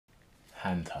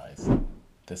Hand ties.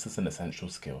 This is an essential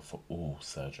skill for all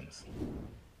surgeons.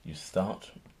 You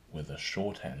start with a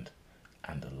short end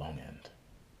and a long end.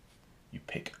 You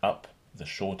pick up the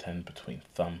short end between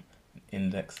thumb and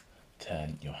index,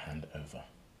 turn your hand over.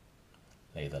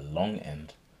 Lay the long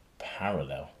end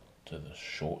parallel to the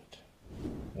short.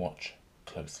 Watch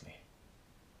closely.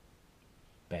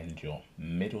 Bend your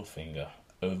middle finger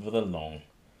over the long,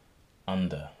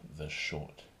 under the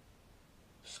short.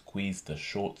 Squeeze the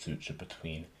short suture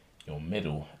between your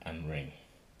middle and ring.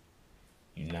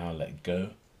 You now let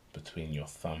go between your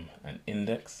thumb and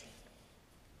index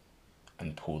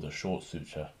and pull the short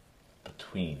suture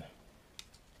between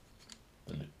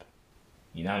the loop.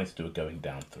 You now need to do a going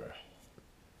down throw.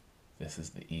 This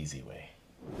is the easy way.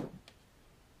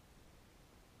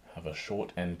 Have a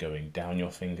short end going down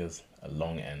your fingers, a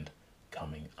long end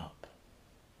coming up.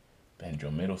 Bend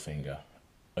your middle finger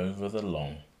over the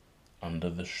long,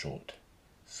 under the short.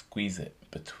 Squeeze it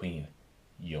between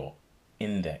your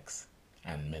index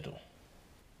and middle.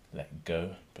 Let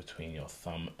go between your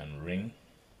thumb and ring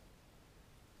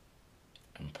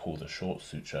and pull the short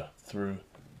suture through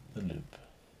the loop.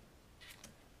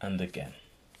 And again,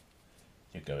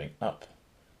 you're going up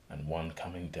and one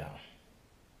coming down.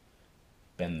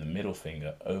 Bend the middle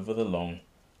finger over the long,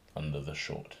 under the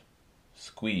short.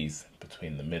 Squeeze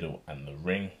between the middle and the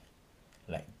ring.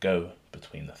 Let go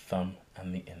between the thumb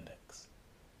and the index.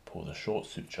 Pull the short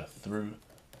suture through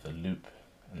the loop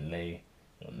and lay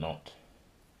your knot.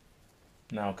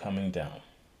 Now coming down.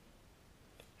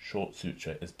 Short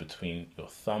suture is between your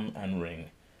thumb and ring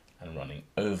and running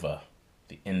over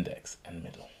the index and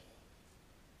middle.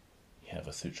 You have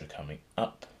a suture coming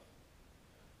up.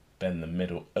 Bend the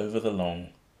middle over the long,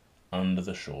 under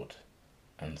the short,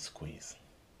 and squeeze.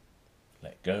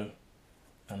 Let go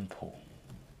and pull.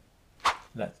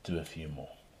 Let's do a few more.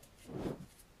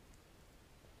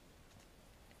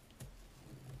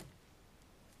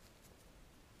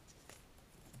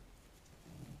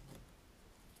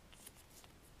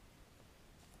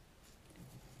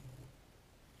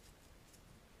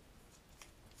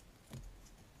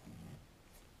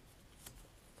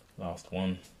 Last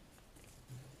one.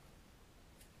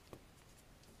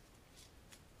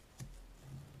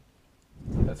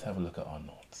 Let's have a look at our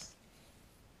knots.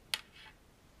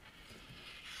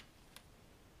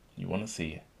 You want to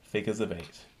see figures of 8,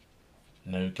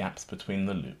 no gaps between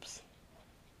the loops,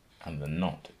 and the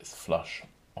knot is flush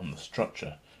on the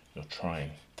structure you're trying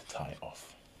to tie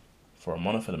off. For a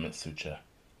monofilament suture,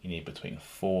 you need between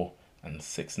 4 and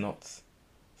 6 knots.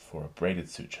 For a braided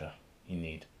suture, you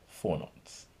need 4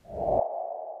 knots.